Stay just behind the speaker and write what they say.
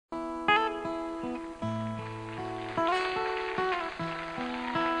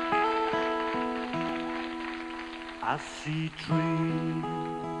I see trees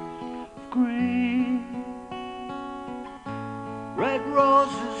of green, red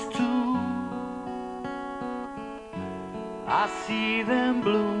roses too. I see them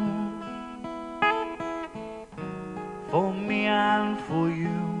bloom for me and for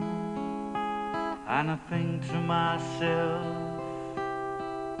you. And I think to myself,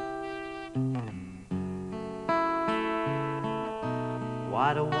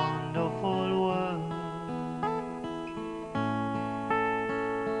 what a wonderful world.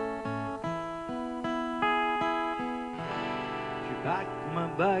 She packed my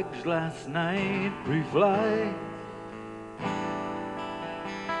bags last night, pre-flight,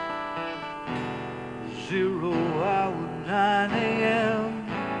 0 hour 9 a.m.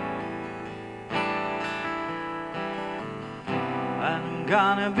 And I'm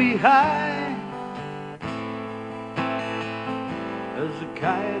gonna be high as a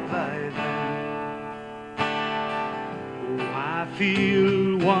kite by then. Oh, I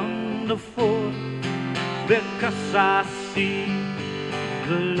feel wonderful because I see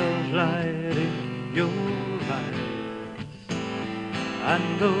the love light in your eyes,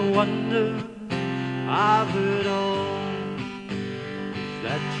 and the wonder of it all is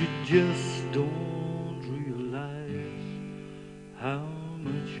that you just don't realize how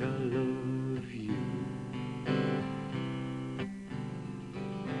much I love you.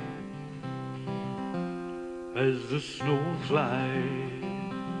 As the snow flies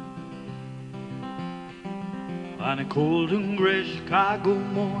on a cold and gray Chicago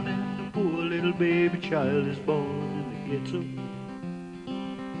morning, the poor little baby child is born in the ghetto,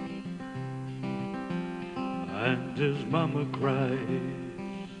 and his mama cries.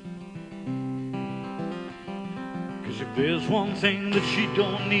 'Cause if there's one thing that she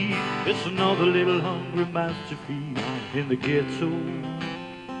don't need, it's another little hungry mouth to feed in the ghetto.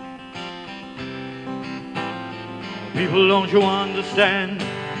 People, don't you understand?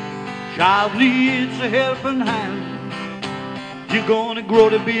 Child needs a helping hand. You're gonna grow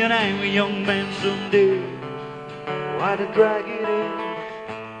to be an angry young man someday. Why to drag it in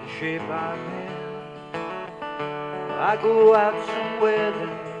the shape I'm in? I go out somewhere,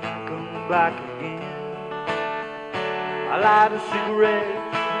 then I come back again. I light a cigarette,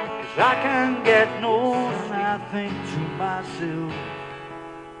 'cause I can't get no, and I think to myself,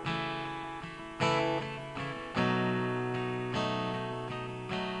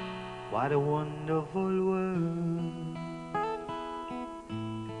 what a wonderful world.